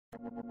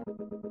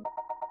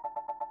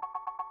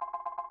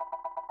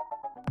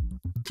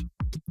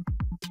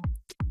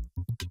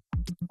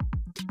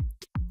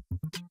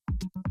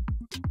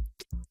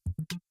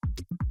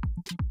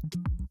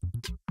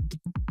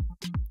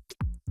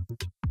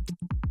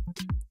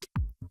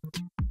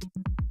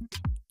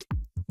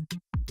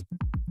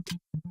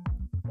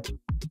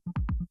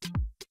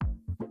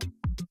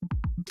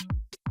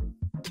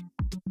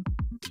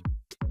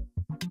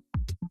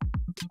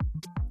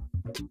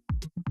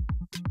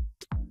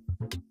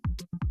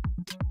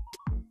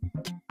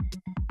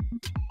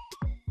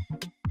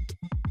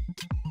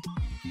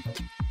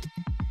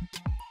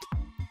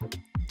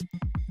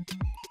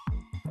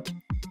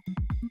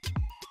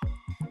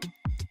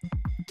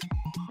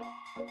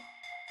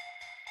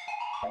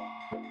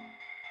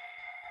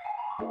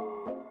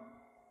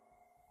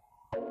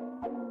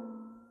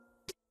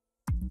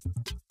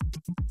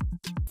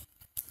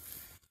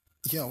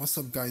Yeah, what's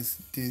up guys,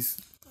 this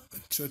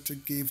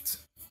Ochoochogift.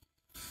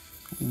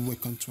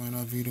 Welcome to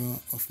another video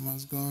of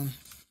Maskgun.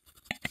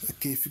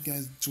 Okay, if you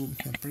guys do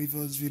the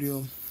previous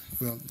video,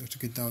 well,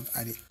 check it out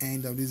at the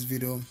end of this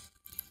video,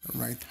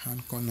 right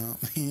hand corner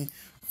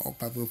or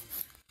pop up.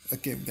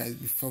 Okay guys,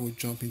 before we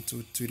jump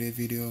into today's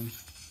video,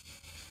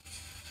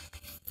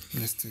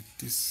 let's take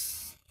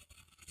this,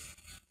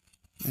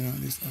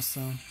 this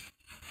awesome.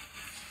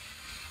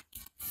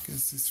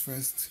 Guess this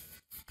first.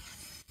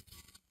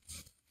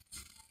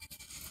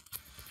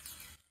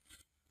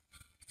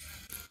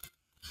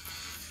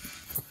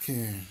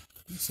 Okay,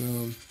 so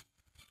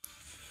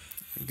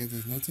I guess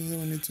there's nothing that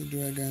we need to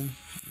do again.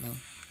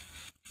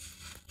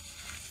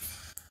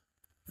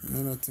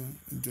 No, nothing.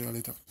 Do it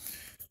later.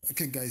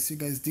 Okay, guys. You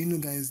guys, do you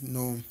guys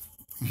know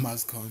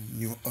Maskgun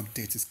new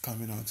update is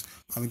coming out?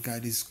 And we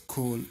got this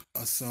cool,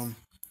 awesome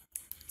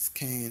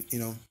skin.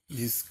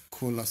 This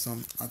cool,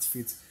 awesome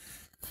outfit.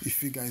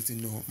 If you guys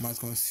didn't know,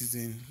 Maskgun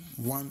season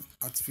 1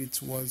 outfit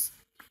was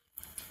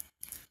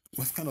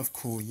kind of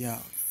cool. Yeah,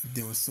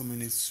 there were so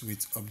many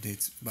sweet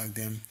updates back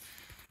then.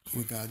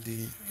 We got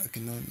the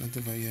not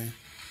over here.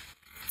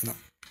 No,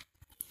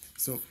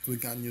 so we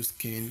got new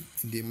skin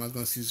in the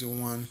Maskgun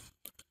season 1,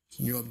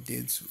 new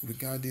updates. We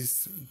got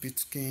this bit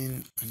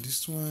skin and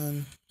this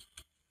one.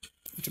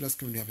 Which other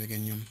skin we have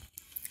again?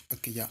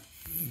 Okay, yeah,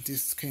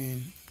 this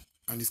skin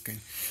and this skin.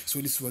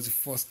 So this was the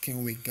first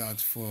skin we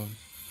got for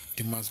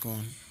the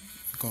Maskgun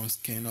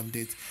skin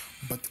update.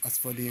 But as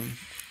for the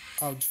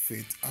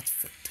outfit.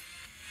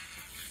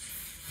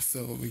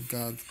 So we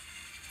got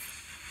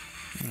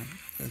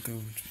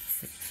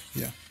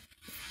yeah.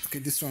 Okay,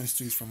 this one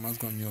is from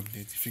Maskgun new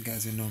update. If you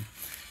guys know,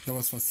 that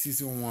was for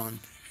season 1,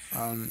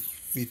 and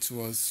it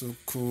was so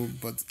cool.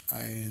 But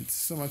I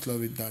so much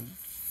love it that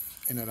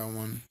another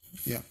one,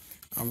 yeah.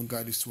 And we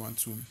got this one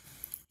too.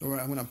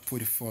 Alright, I'm gonna put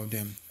the 4 of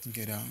them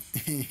together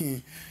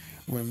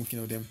when I'm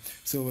looking at them.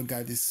 So we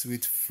got this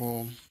sweet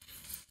 4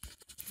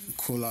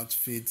 cool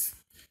outfits,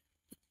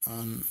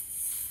 and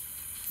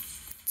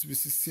to be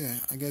sincere,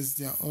 I guess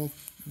they're all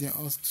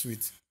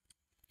sweet.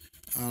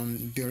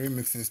 They really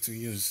make sense to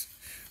use,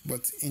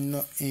 but in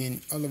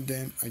all of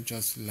them, I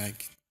just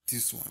like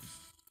this one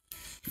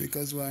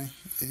because why?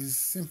 It's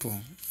simple,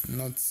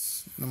 not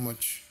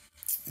much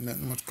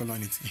color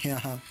on it.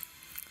 Yeah,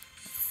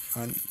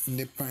 and in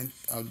the paint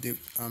update,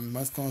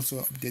 Maskgun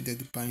also updated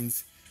the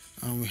paints,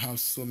 and we have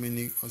so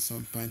many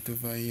awesome paint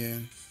over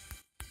here.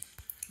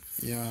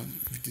 Yeah,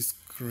 with this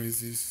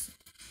crazy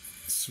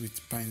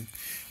sweet paint,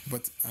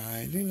 but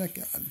I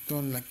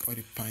don't like all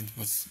the paint,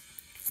 but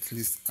at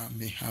least I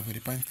may have the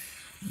paint.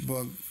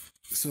 But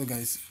so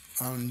guys,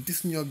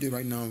 this new update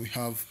right now, we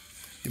have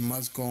the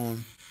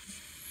Maskgun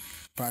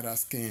Prada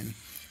skin.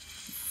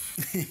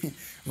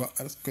 Well,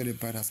 I just call it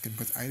Prada skin,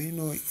 but I didn't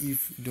know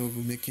if they'll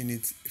be making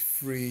it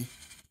free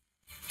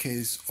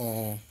case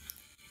or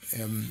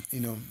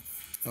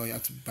or you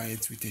have to buy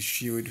it with a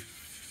shield,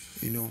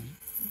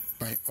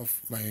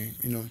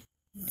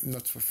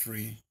 not for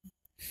free,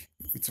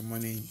 with some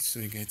money, so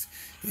you get,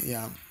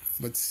 yeah.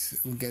 But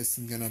we guess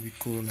it's gonna be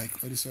cool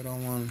like all this other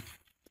one,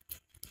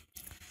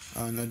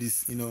 and all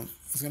this,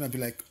 it's gonna be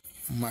like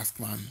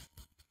Maskman,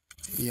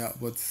 yeah,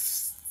 but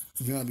it's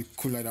gonna be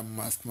cooler than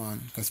Maskman,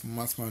 because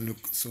Maskman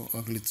look so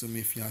ugly to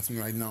me, if you ask me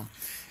right now.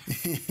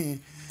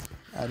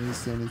 I don't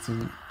see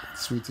anything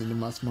sweet in the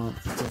Maskman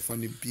except for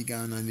the big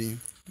hand and the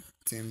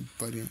same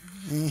body.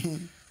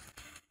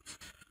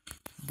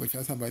 But if you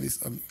ask about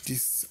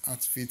this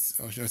outfit,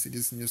 or should I say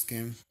this new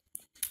skin,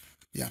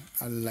 yeah,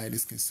 I like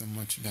this skin so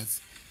much that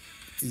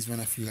is when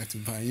I feel like to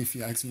buy, if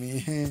you ask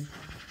me.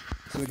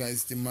 So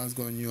guys, the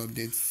Maskgun new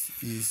update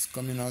is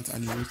coming out,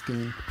 and the new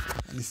skin,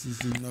 and this is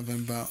the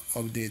November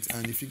update.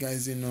 And if you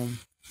guys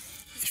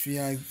if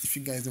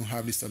you guys don't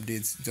have this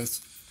update,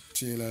 just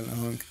chill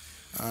along,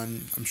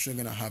 and I'm sure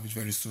you're gonna have it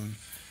very soon.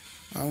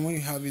 And when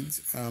you have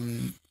it,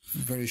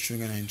 very sure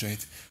you're gonna enjoy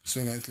it.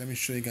 So guys, let me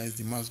show you guys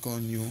the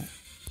Maskgun new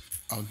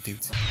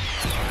update.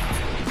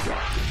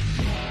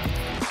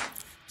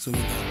 So we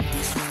got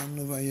this one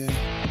over here.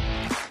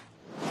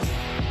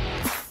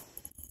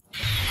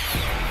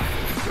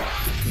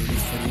 Okay,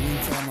 this for the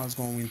winter,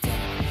 Maskgun winter.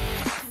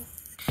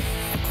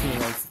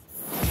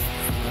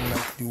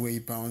 the way he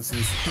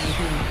bounces.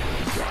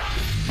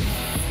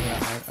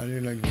 Yeah, I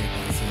really like the way he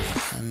bounces.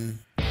 And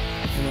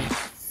you know,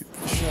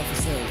 show off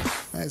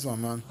yourself. Nice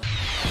one, man.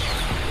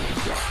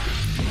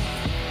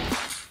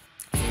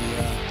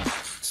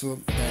 So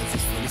guys,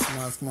 it's for this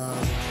Maskgun.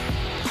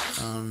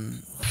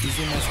 Is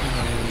a Maskgun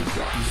already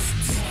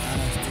beast? I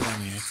haven't still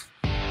on it,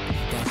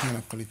 but I'm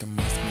gonna call it a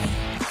Maskgun.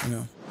 You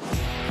know,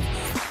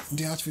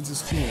 the outfit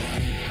is cool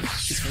and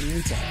it's for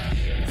later.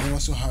 And we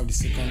also have the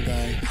second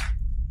guy,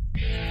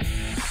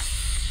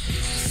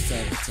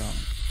 Sector,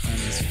 and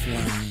he's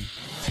flying.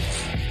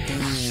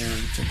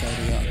 Damn, check out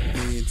the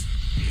update,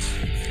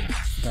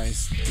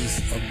 guys.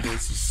 This update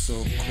is so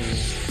cool.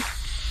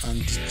 And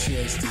the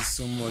chest is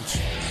so much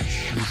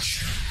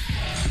huge,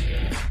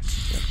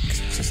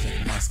 just like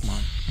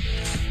Maskgun.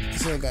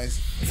 So guys,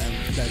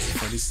 that's it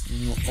for this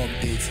new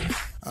update.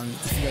 And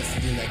if you guys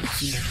do like,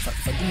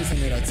 if I do miss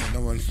any other thing,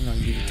 don't worry, I'm gonna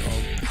leave it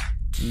all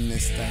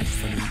next time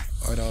for the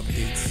other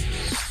updates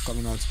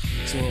coming out.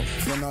 So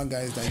for now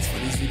guys, that's for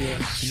this video.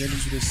 If you like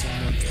this video so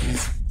much,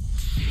 please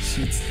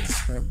hit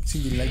subscribe,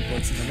 hit the like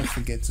button, and don't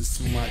forget to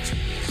smash the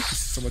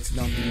sub button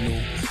down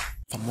below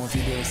for more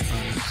videos,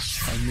 and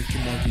I'll make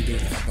more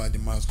videos about the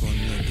Maskgun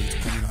new update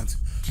coming out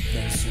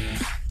very soon.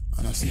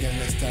 And I'll see you guys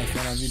next time for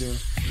another video.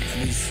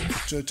 And it's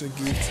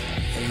Ochoochogift.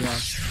 Oh yeah,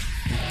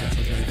 that's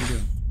what my video.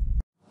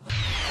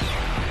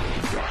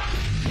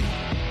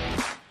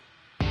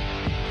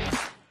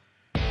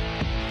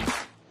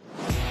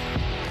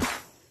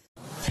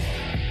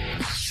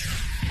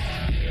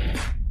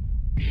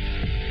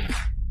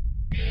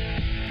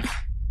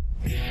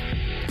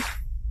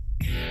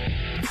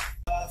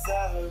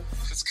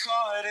 It's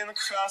caught in the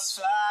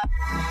crossfire.